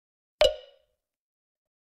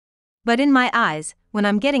But in my eyes, when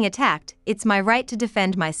I'm getting attacked, it's my right to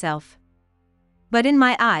defend myself. But in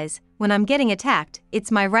my eyes, when I'm getting attacked, it's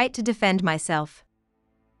my right to defend myself.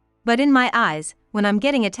 But in my eyes, when I'm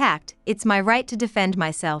getting attacked, it's my right to defend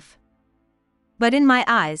myself. But in my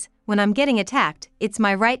eyes, when I'm getting attacked, it's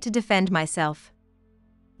my right to defend myself.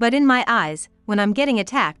 But in my eyes, when I'm getting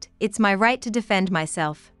attacked, it's my right to defend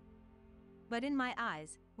myself. But in my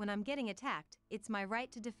eyes, when I'm getting attacked, it's my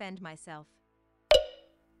right to defend myself.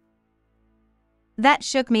 That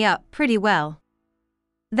shook me up pretty well.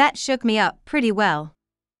 That shook me up pretty well.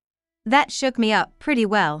 That shook me up pretty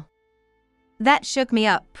well. That shook me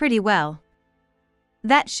up pretty well.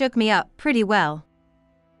 That shook me up pretty well.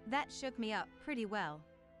 That shook me up pretty well.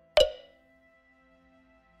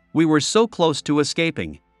 We were so close to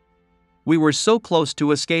escaping. We were so close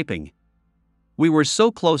to escaping. We were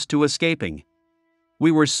so close to escaping.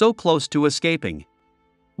 We were so close to escaping.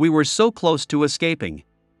 We were so close to escaping.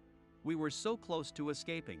 We were so close to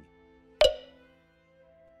escaping.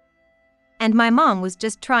 And my mom was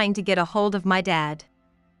just trying to get a hold of my dad.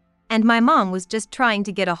 And my mom was just trying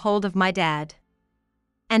to get a hold of my dad.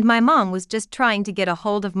 And my mom was just trying to get a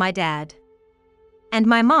hold of my dad. And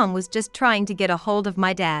my mom was just trying to get a hold of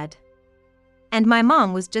my dad. And my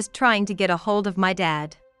mom was just trying to get a hold of my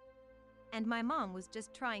dad. And my mom was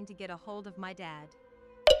just trying to get a hold of my dad.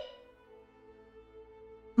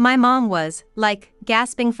 My mom was, like,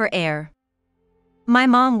 gasping for air. My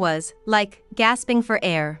mom was, like, gasping for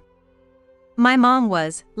air. My mom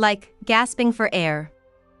was, like, gasping for air.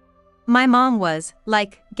 My mom was,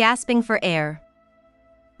 like, gasping for air.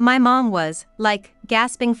 My mom was, like,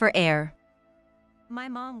 gasping for air. My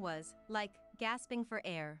mom was, like, gasping for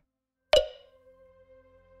air.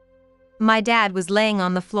 My dad was laying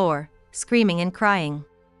on the floor, screaming and crying.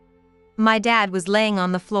 My dad was laying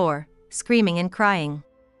on the floor, screaming and crying.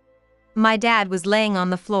 My dad was laying on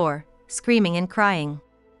the floor, screaming and crying.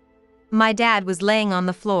 My dad was laying on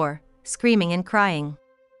the floor, screaming and crying.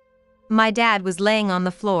 My dad was laying on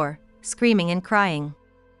the floor, screaming and crying.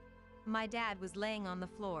 My dad was laying on the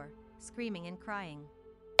floor, screaming and crying.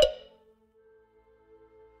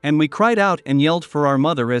 And we cried out and yelled for our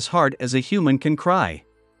mother as hard as a human can cry.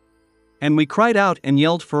 And we cried out and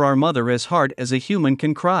yelled for our mother as hard as a human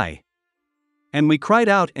can cry. And we cried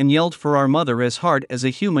out and yelled for our mother as hard as a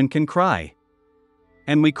human can cry.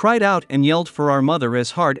 And we cried out and yelled for our mother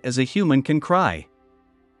as hard as a human can cry.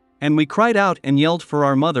 And we cried out and yelled for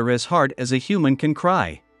our mother as hard as a human can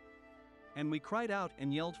cry. And we cried out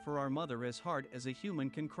and yelled for our mother as hard as a human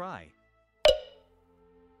can cry.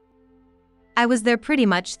 I was there pretty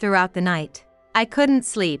much throughout the night. I couldn't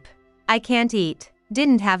sleep. I can't eat.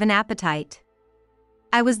 Didn't have an appetite.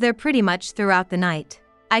 I was there pretty much throughout the night.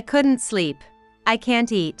 I couldn't sleep. I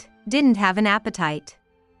can't eat. Didn't have an appetite.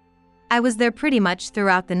 I was there pretty much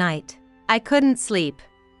throughout the night. I couldn't sleep.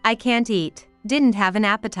 I can't eat. Didn't have an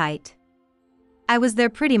appetite. I was there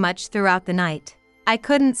pretty much throughout the night. I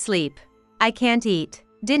couldn't sleep. I can't eat.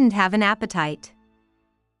 Didn't have an appetite.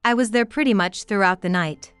 I was there pretty much throughout the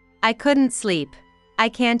night. I couldn't sleep. I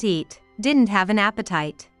can't eat. Didn't have an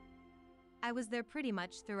appetite. I was there pretty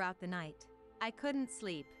much throughout the night. I couldn't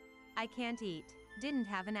sleep. I can't eat. Didn't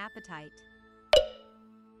have an appetite.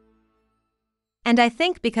 And I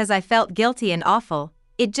think because I felt guilty and awful,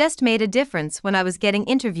 it just made a difference when I was getting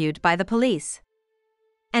interviewed by the police.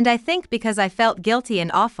 And I think because I felt guilty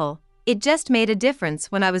and awful, it just made a difference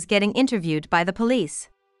when I was getting interviewed by the police.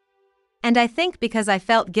 And I think because I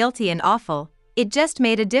felt guilty and awful, it just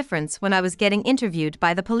made a difference when I was getting interviewed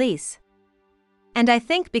by the police. And I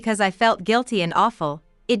think because I felt guilty and awful,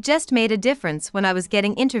 it just made a difference when I was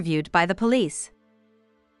getting interviewed by the police.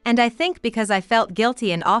 And I think because I felt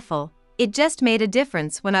guilty and awful, it just made a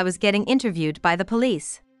difference when I was getting interviewed by the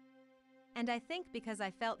police. And I think because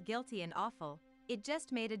I felt guilty and awful, it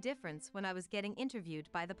just made a difference when I was getting interviewed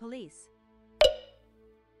by the police.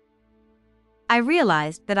 I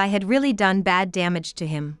realized that I had really done bad damage to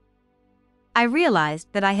him. I realized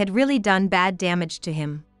that I had really done bad damage to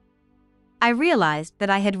him. I realized that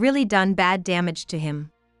I had really done bad damage to him.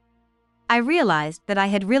 I realized that I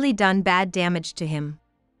had really done bad damage to him.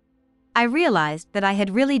 I realized that I had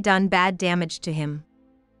really done bad damage to him.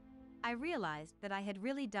 I realized that I had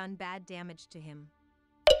really done bad damage to him.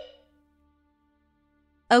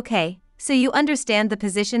 Okay, so you understand the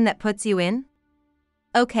position that puts you in?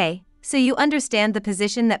 Okay, so you understand the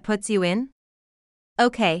position that puts you in?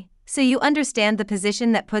 Okay, so you understand the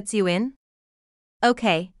position that puts you in?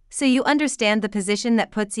 Okay, so you understand the position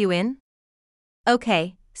that puts you in?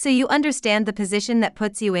 Okay, so you understand the position that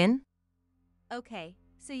puts you in? Okay,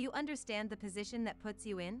 so you understand the position that puts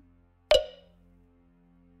you in?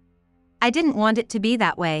 I didn't want it to be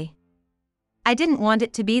that way. I didn't want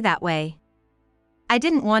it to be that way. I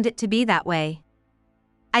didn't want it to be that way.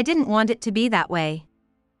 I didn't want it to be that way.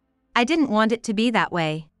 I didn't want it to be that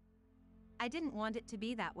way. I didn't want it to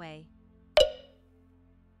be that way.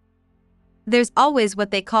 There's always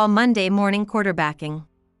what they call Monday morning quarterbacking.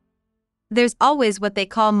 There's always what they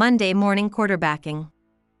call Monday morning quarterbacking.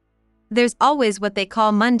 There's always what they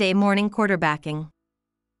call Monday morning quarterbacking.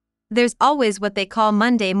 There's always what they call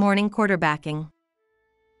Monday morning quarterbacking.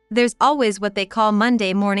 There's always what they call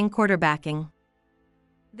Monday morning quarterbacking.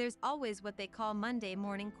 There's always what they call Monday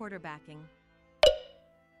morning quarterbacking.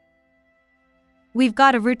 We've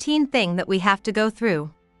got a routine thing that we have to go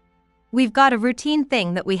through. We've got a routine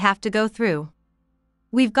thing that we have to go through.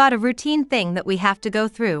 We've got a routine thing that we have to go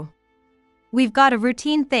through. We've got a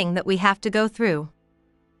routine thing that we have to go through.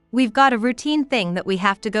 We've got a routine thing that we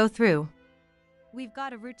have to go through. We've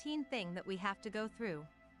got a routine thing that we have to go through.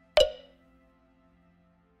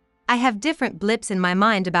 I have different blips in my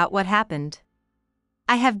mind about what happened.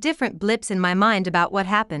 I have different blips in my mind about what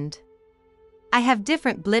happened. I have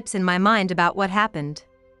different blips in my mind about what happened.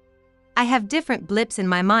 I have different blips in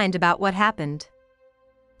my mind about what happened.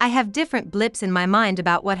 I have different blips in my mind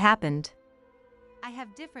about what happened. I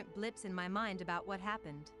have different blips in my mind about what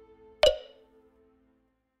happened.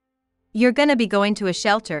 You're gonna be going to a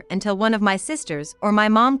shelter until one of my sisters or my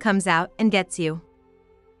mom comes out and gets you.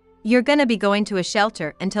 You're gonna be going to a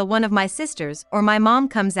shelter until one of my sisters or my mom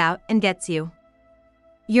comes out and gets you.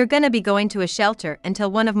 You're gonna be going to a shelter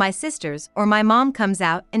until one of my sisters or my mom comes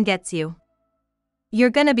out and gets you. You're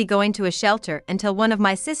gonna be going to a shelter until one of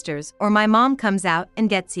my sisters or my mom comes out and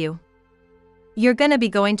gets you. You're gonna be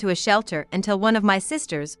going to a shelter until one of my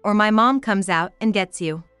sisters or my mom comes out and gets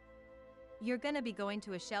you. You're gonna be going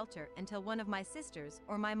to a shelter until one of my sisters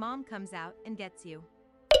or my mom comes out and gets you.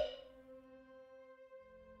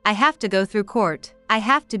 I have to go through court. I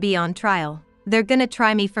have to be on trial. They're gonna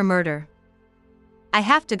try me for murder. I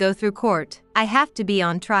have to go through court. I have to be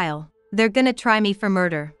on trial. They're gonna try me for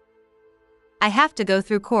murder. I have to go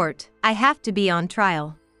through court. I have to be on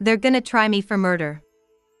trial. They're gonna try me for murder.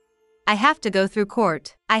 I have to go through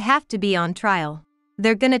court. I have to be on trial.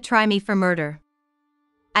 They're gonna try me for murder.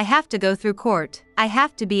 I have to go through court. I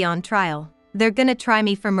have to be on trial. They're gonna try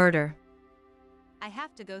me for murder. I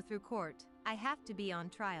have to go through court. I have to be on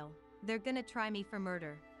trial. They're gonna try me for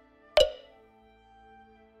murder.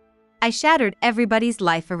 I shattered everybody's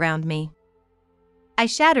life around me. I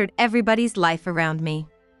shattered everybody's life around me.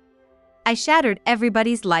 I shattered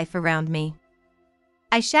everybody's life around me.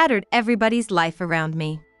 I shattered everybody's life around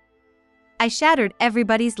me. I shattered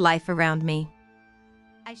everybody's life around me.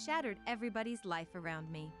 I shattered everybody's life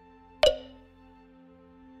around me.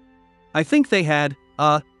 I think they had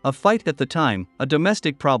a fight at the time, a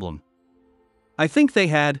domestic problem. I think they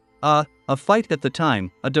had a fight at the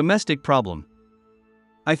time, a domestic problem.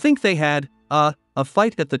 I think they had a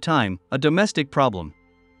fight at the time, a domestic problem.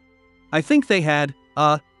 I think they had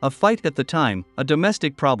a fight at the time, a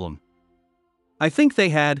domestic problem. I think they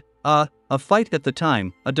had a fight at the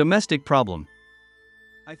time, a domestic problem.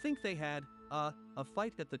 I think they had a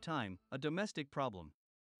fight at the time, a domestic problem.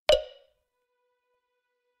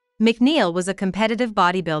 McNeil was a competitive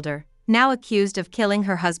bodybuilder, now accused of killing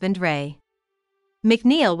her husband Ray.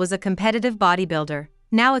 McNeil was a competitive bodybuilder,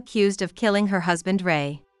 now accused of killing her husband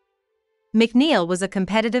Ray. McNeil was a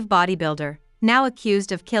competitive bodybuilder, now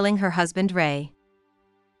accused of killing her husband Ray.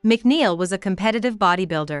 McNeil was a competitive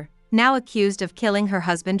bodybuilder, now accused of killing her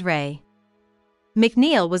husband Ray.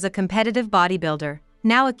 McNeil was a competitive bodybuilder,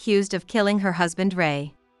 now accused of killing her husband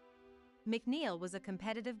Ray. McNeil was a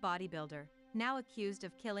competitive bodybuilder, now accused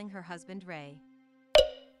of killing her husband Ray.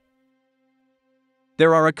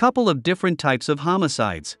 There are a couple of different types of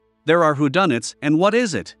homicides. There are whodunits and what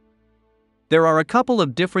is it? There are a couple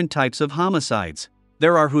of different types of homicides.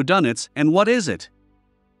 There are whodunits and what is it?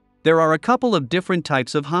 There are a couple of different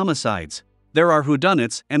types of homicides. There are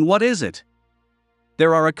whodunits and what is it?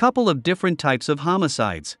 There are a couple of different types of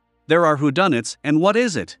homicides. There are whodunits and what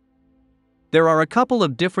is it? There are a couple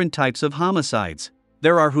of different types of homicides.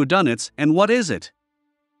 There are whodunits and what is it?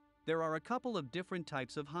 There are a couple of different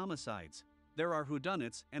types of homicides. There are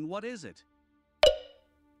whodunits and what is it?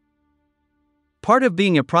 Part of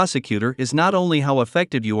being a prosecutor is not only how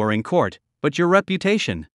effective you are in court, but your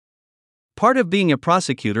reputation. Part of being a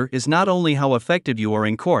prosecutor is not only how effective you are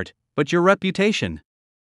in court, but your reputation.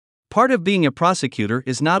 Part of being a prosecutor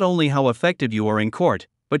is not only how effective you are in court,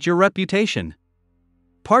 but your reputation.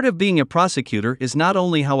 Part of being a prosecutor is not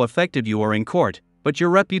only how effective you are in court, but your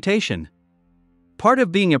reputation. Part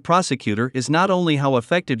of being a prosecutor is not only how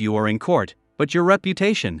effective you are in court, but your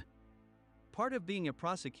reputation. Part of being a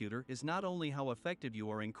prosecutor is not only how effective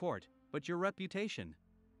you are in court, but your reputation.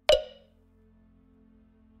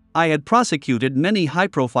 I had prosecuted many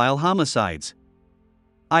high-profile homicides.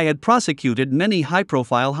 I had prosecuted many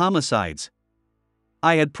high-profile homicides.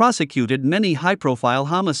 I had prosecuted many high-profile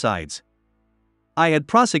homicides. I had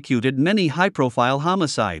prosecuted many high-profile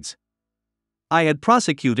homicides. I had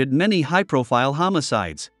prosecuted many high-profile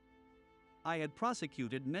homicides. I had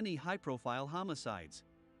prosecuted many high-profile homicides.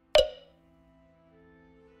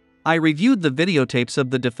 I reviewed the videotapes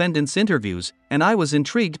of the defendant's interviews, and I was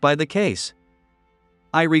intrigued by the case.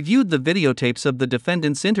 I reviewed the videotapes of the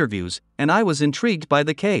defendant's interviews, and I was intrigued by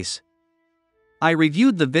the case. I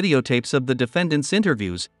reviewed the videotapes of the defendant's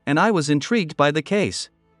interviews, and I was intrigued by the case.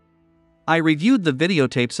 I reviewed the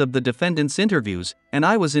videotapes of the defendant's interviews, and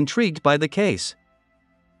I was intrigued by the case.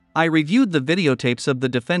 I reviewed the videotapes of the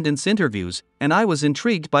defendant's interviews, and I was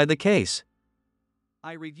intrigued by the case.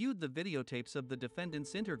 I reviewed the videotapes of the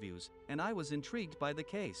defendant's interviews, and I was intrigued by the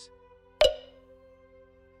case.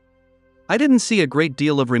 I didn't see a great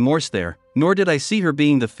deal of remorse there, nor did I see her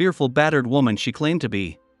being the fearful battered woman she claimed to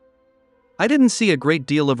be. I didn't see a great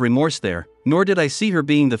deal of remorse there, nor did I see her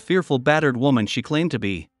being the fearful battered woman she claimed to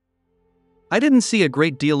be. I didn't see a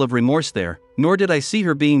great deal of remorse there, nor did I see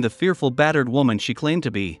her being the fearful battered woman she claimed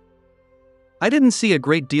to be. I didn't see a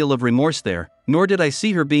great deal of remorse there, nor did I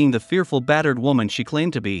see her being the fearful battered woman she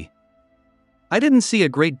claimed to be. I didn't see a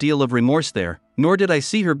great deal of remorse there, nor did I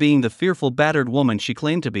see her being the fearful battered woman she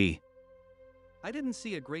claimed to be. I didn't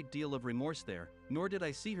see a great deal of remorse there, nor did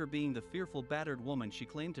I see her being the fearful battered woman she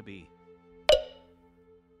claimed to be.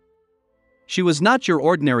 She was not your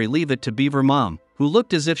ordinary Leave It to Beaver mom, who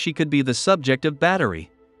looked as if she could be the subject of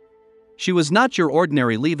battery. She was not your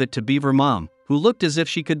ordinary Leave It to Beaver mom, who looked as if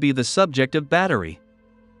she could be the subject of battery.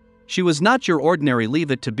 She was not your ordinary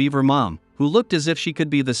Leave It to Beaver mom, who looked as if she could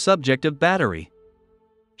be the subject of battery.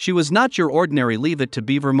 She was not your ordinary Leave It to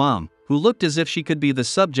Beaver mom, who looked as if she could be the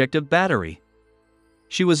subject of battery.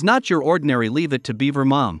 She was not your ordinary Leave It to Beaver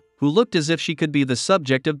mom, who looked as if she could be the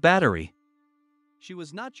subject of battery. She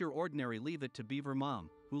was not your ordinary Leave It to Beaver mom,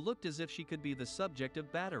 who looked as if she could be the subject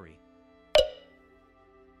of battery.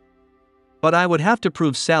 But I would have to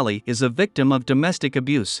prove Sally is a victim of domestic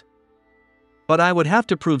abuse. But I would have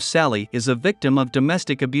to prove Sally is a victim of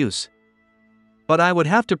domestic abuse. But I would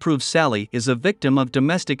have to prove Sally is a victim of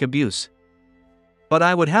domestic abuse. But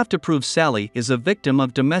I would have to prove Sally is a victim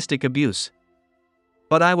of domestic abuse.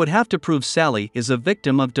 But I would have to prove Sally is a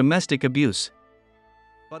victim of domestic abuse.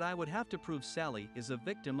 But I would have to prove Sally is a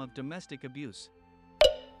victim of domestic abuse.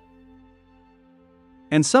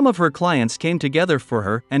 And some of her clients came together for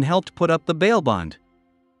her and helped put up the bail bond.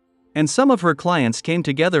 And some of her clients came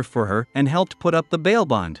together for her and helped put up the bail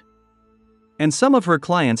bond. And some of her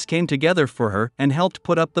clients came together for her and helped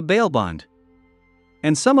put up the bail bond.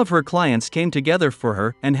 And some of her clients came together for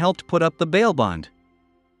her and helped put up the bail bond.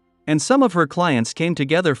 And some of her clients came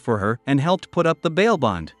together for her and helped put up the bail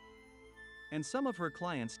bond. And some of her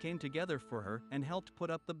clients came together for her and helped put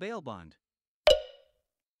up the bail bond.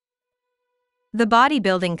 The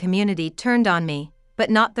bodybuilding community turned on me, but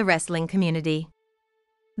not the wrestling community.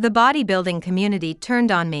 The bodybuilding community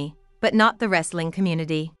turned on me, but not the wrestling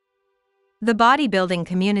community. The bodybuilding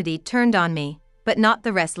community turned on me, but not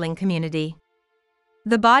the wrestling community.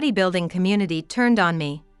 The bodybuilding community turned on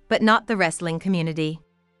me, but not the wrestling community.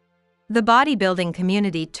 The bodybuilding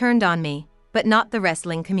community turned on me, but not the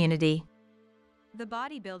wrestling community. The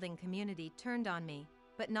bodybuilding community turned on me,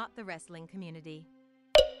 but not the wrestling community.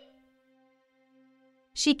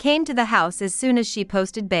 She came to the house as soon as she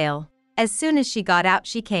posted bail. As soon as she got out,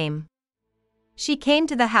 she came. She came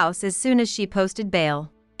to the house as soon as she posted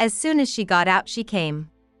bail. As soon as she got out, she came.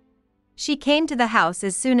 She came to the house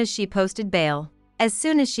as soon as she posted bail. As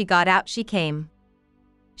soon as she got out, she came.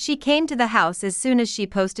 She came to the house as soon as she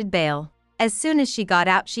posted bail. As soon as she got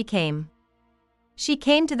out, she came. She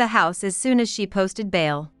came to the house as soon as she posted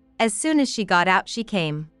bail. As soon as she got out, she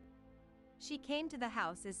came. She came to the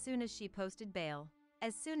house as soon as she posted bail.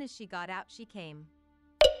 As soon as she got out, she came.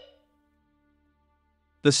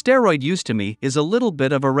 The steroid used to me is a little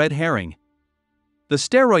bit of a red herring. The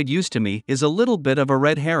steroid used to me is a little bit of a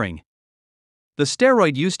red herring. The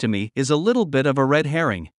steroid used to me is a little bit of a red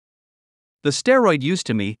herring. The steroid used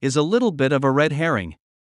to me is a little bit of a red herring.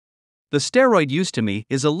 The steroid used to me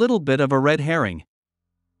is a little bit of a red herring.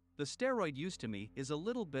 The steroid used to me is a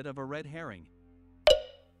little bit of a red herring.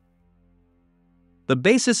 The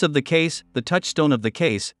basis of the case, the touchstone of the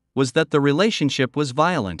case, was that the relationship was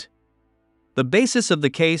violent. The basis of the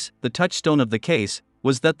case, the touchstone of the case,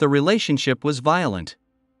 was that the relationship was violent.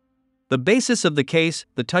 The basis of the case,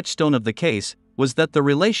 the touchstone of the case, was that the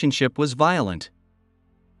relationship was violent.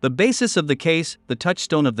 The basis of the case, the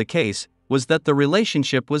touchstone of the case, was that the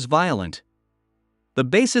relationship was violent. The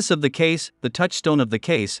basis of the case, the touchstone of the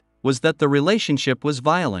case, was that the relationship was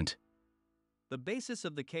violent. The basis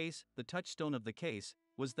of the case, the touchstone of the case,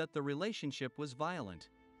 was that the relationship was violent.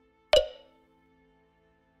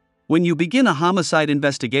 When you begin a homicide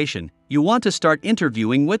investigation, you want to start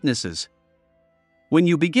interviewing witnesses. When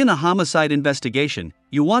you begin a homicide investigation,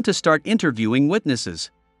 you want to start interviewing witnesses.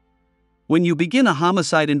 When you begin a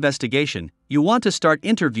homicide investigation, you want to start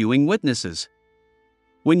interviewing witnesses.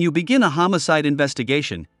 When you begin a homicide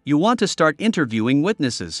investigation, you want to start interviewing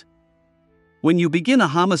witnesses. When you begin a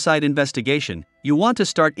homicide investigation, you want to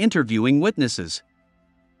start interviewing witnesses.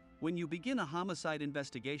 When you begin a homicide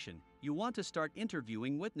investigation, you want to start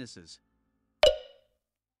interviewing witnesses.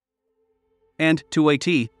 And, to a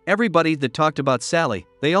T, everybody that talked about Sally,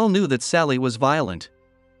 they all knew that Sally was violent.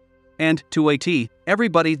 And, to a T,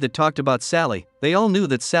 everybody that talked about Sally, they all knew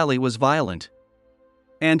that Sally was violent.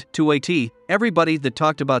 And, to a T, everybody that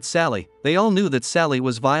talked about Sally, they all knew that Sally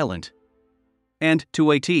was violent. And,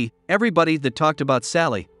 to a T, everybody that talked about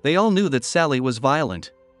Sally, they all knew that Sally was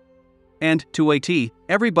violent. And, to a T,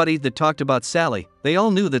 everybody that talked about Sally, they all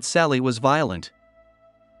knew that Sally was violent.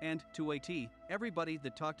 And, to a T, everybody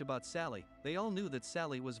that talked about Sally, they all knew that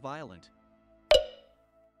Sally was violent.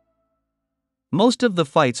 Most of the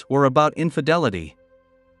fights were about infidelity.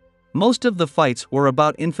 Most of the fights were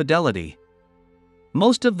about infidelity.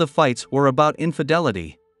 Most of the fights were about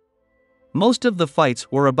infidelity. Most of the fights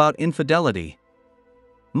were about infidelity.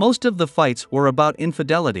 Most of the fights were about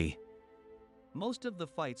infidelity. Most of the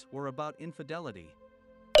fights were about infidelity.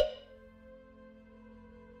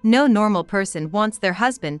 No normal person wants their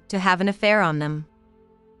husband to have an affair on them.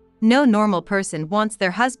 No normal person wants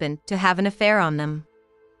their husband to have an affair on them.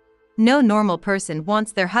 No normal person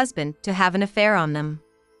wants their husband to have an affair on them.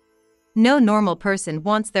 No normal person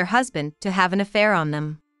wants their husband to have an affair on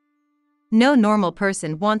them. No normal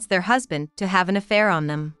person wants their husband to have an affair on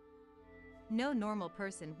them. No normal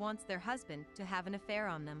person wants their husband to have an affair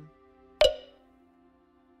on them.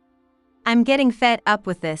 I'm getting fed up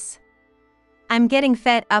with this. I'm getting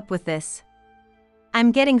fed up with this.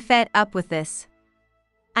 I'm getting fed up with this.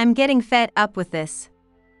 I'm getting fed up with this.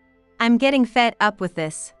 I'm getting fed up with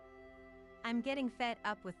this. I'm getting fed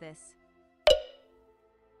up with this.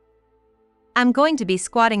 I'm going to be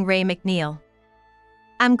squatting Ray McNeil.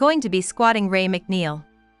 I'm going to be squatting Ray McNeil.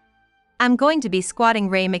 I'm going to be squatting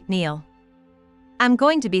Ray McNeil. I'm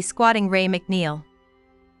going to be squatting Ray McNeil.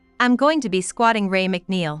 I'm going to be squatting Ray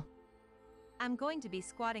McNeil. I'm going to be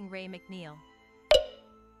squatting Ray McNeil.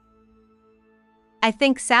 I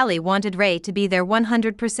think Sally wanted Ray to be there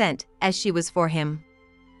 100% as she was for him.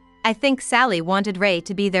 I think Sally wanted Ray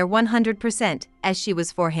to be there 100% as she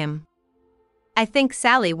was for him. I think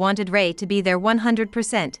Sally wanted Ray to be there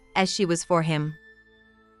 100% as she was for him.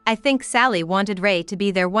 I think Sally wanted Ray to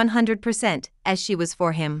be there 100% as she was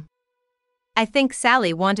for him. I think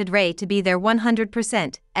Sally wanted Ray to be there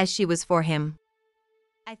 100% as she was for him.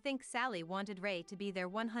 I think Sally wanted Ray to be there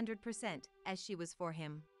 100% as she was for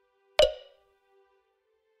him.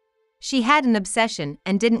 She had an obsession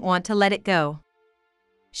and didn't want to let it go.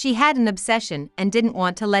 She had an obsession and didn't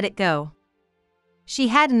want to let it go. She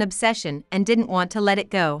had an obsession and didn't want to let it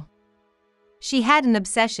go. She had an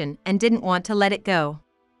obsession and didn't want to let it go.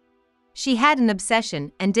 She had an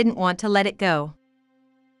obsession and didn't want to let it go.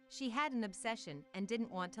 She had an obsession and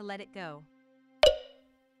didn't want to let it go.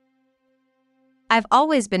 I've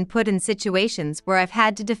always been put in situations where I've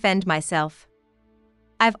had to defend myself.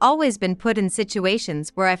 I've always been put in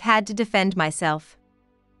situations where I've had to defend myself.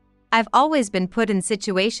 I've always been put in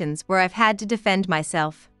situations where I've had to defend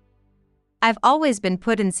myself. I've always been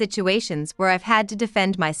put in situations where I've had to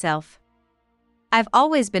defend myself. I've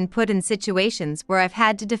always been put in situations where I've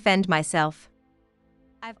had to defend myself.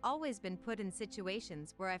 I've always been put in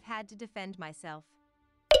situations where I've had to defend myself.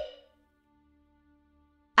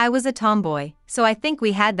 I was a tomboy, so I think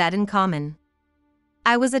we had that in common.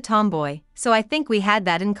 I was a tomboy, so I think we had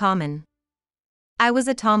that in common. I was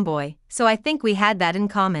a tomboy, so I think we had that in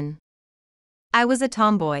common. I was a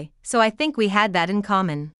tomboy, so I think we had that in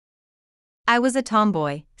common. I was a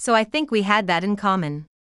tomboy, so I think we had that in common.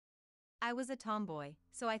 I was a tomboy,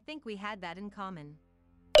 so I think we had that in common.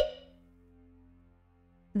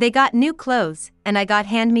 They got new clothes, and I got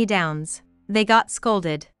hand-me-downs. They got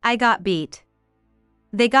scolded, I got beat.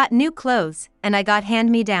 They got new clothes, and I got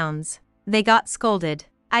hand-me-downs. They got scolded,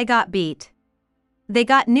 I got beat. They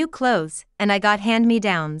got new clothes, and I got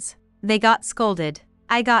hand-me-downs. They got scolded,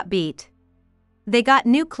 I got beat. They got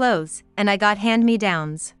new clothes, and I got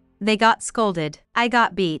hand-me-downs. They got scolded, I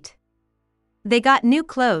got beat. They got new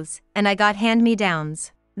clothes, and I got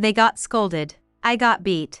hand-me-downs. They got scolded. I got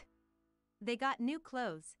beat. They got new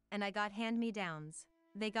clothes, and I got hand-me-downs.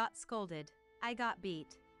 They got scolded. I got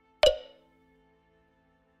beat.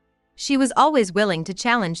 She was always willing to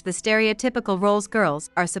challenge the stereotypical roles girls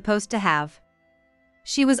are supposed to have.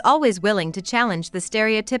 She was always willing to challenge the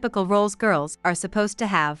stereotypical roles girls are supposed to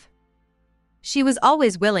have. She was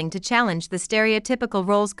always willing to challenge the stereotypical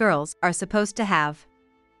roles girls are supposed to have.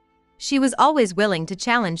 She was always willing to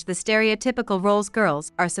challenge the stereotypical roles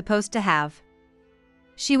girls are supposed to have.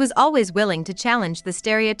 She was always willing to challenge the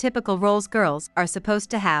stereotypical roles girls are supposed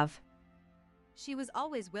to have. She was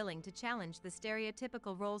always willing to challenge the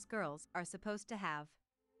stereotypical roles girls are supposed to have.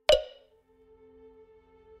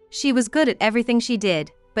 She was good at everything she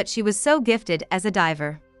did, but she was so gifted as a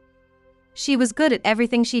diver. She was good at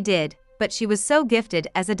everything she did, but she was so gifted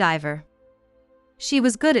as a diver. She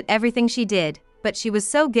was good at everything she did, but she was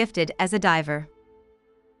so gifted as a diver.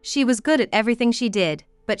 She was good at everything she did,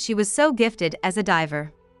 but she was so gifted as a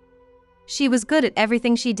diver. She was good at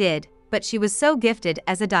everything she did, but she was so gifted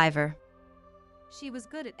as a diver. She was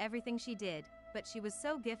good at everything she did, but she was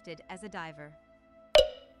so gifted as a diver.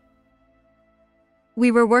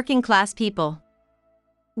 We were working class people.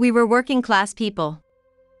 We were working class people.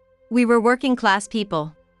 We were working class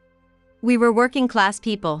people. We were working class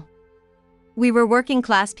people. We were working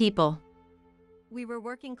class people. We were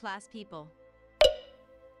working class people.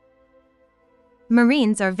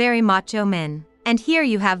 Marines are very macho men, and here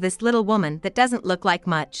you have this little woman that doesn't look like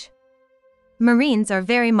much. Marines are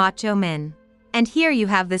very macho men, and here you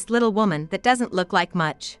have this little woman that doesn't look like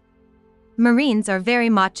much. Marines are very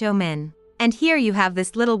macho men, and here you have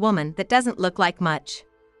this little woman that doesn't look like much.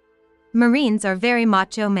 Marines are very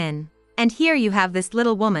macho men, and here you have this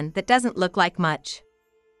little woman that doesn't look like much.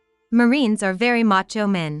 Marines are very macho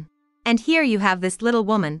men, and here you have this little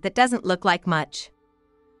woman that doesn't look like much.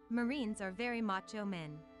 Marines are very macho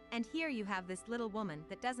men, and here you have this little woman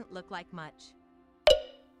that doesn't look like much.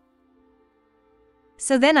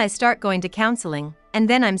 So then I start going to counseling, and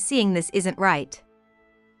then I'm seeing this isn't right.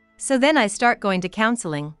 So then I start going to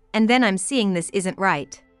counseling, and then I'm seeing this isn't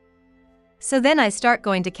right. So then I start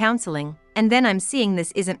going to counseling, and then I'm seeing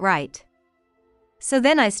this isn't right. So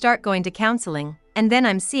then I start going to counseling, and then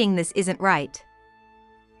I'm seeing this isn't right.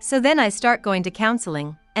 So then I start going to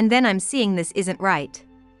counseling, and then I'm seeing this isn't right.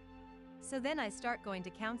 So then I start going to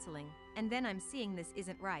counseling, and then I'm seeing this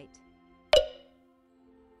isn't right.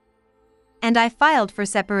 And I filed for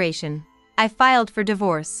separation. I filed for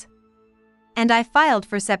divorce. And I filed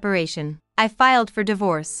for separation. I filed for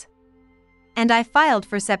divorce. And I filed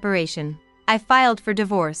for separation. I filed for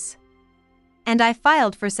divorce. And I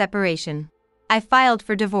filed for separation. I filed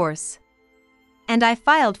for divorce. And I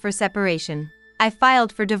filed for separation. I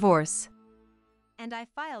filed for divorce. And I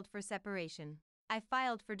filed for separation. I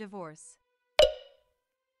filed for divorce.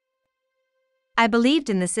 I believed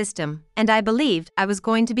in the system, and I believed I was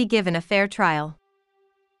going to be given a fair trial.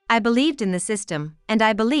 I believed in the system, and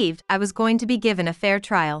I believed I was going to be given a fair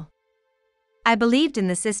trial. I believed in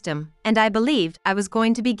the system, and I believed I was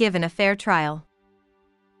going to be given a fair trial.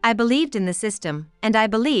 I believed in the system, and I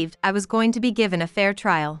believed I was going to be given a fair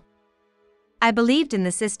trial. I believed in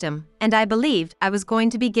the system, and I believed I was going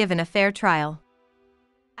to be given a fair trial.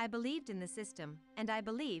 I believed in the system, and I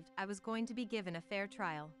believed I was going to be given a fair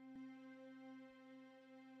trial.